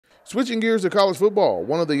Switching gears to college football,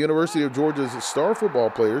 one of the University of Georgia's star football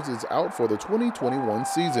players is out for the 2021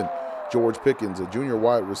 season. George Pickens, a junior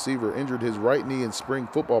wide receiver, injured his right knee in spring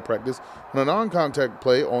football practice on a non-contact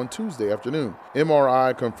play on Tuesday afternoon.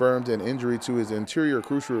 MRI confirmed an injury to his anterior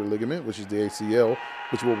cruciate ligament, which is the ACL,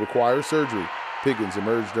 which will require surgery. Pickens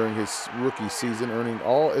emerged during his rookie season, earning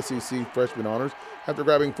all SEC freshman honors after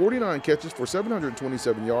grabbing 49 catches for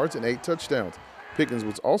 727 yards and 8 touchdowns. Pickens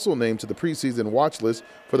was also named to the preseason watch list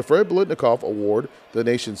for the Fred Biletnikoff Award, the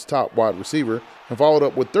nation's top wide receiver, and followed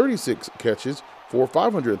up with 36 catches for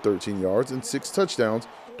 513 yards and 6 touchdowns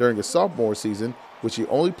during his sophomore season, which he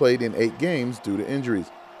only played in 8 games due to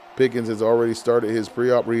injuries. Pickens has already started his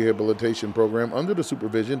pre-op rehabilitation program under the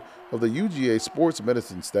supervision of the UGA sports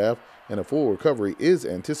medicine staff, and a full recovery is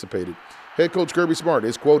anticipated. Head coach Kirby Smart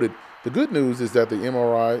is quoted, "The good news is that the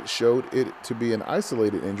MRI showed it to be an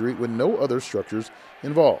isolated injury with no other structures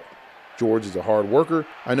involved. George is a hard worker.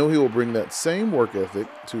 I know he will bring that same work ethic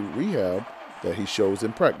to rehab that he shows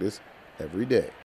in practice every day."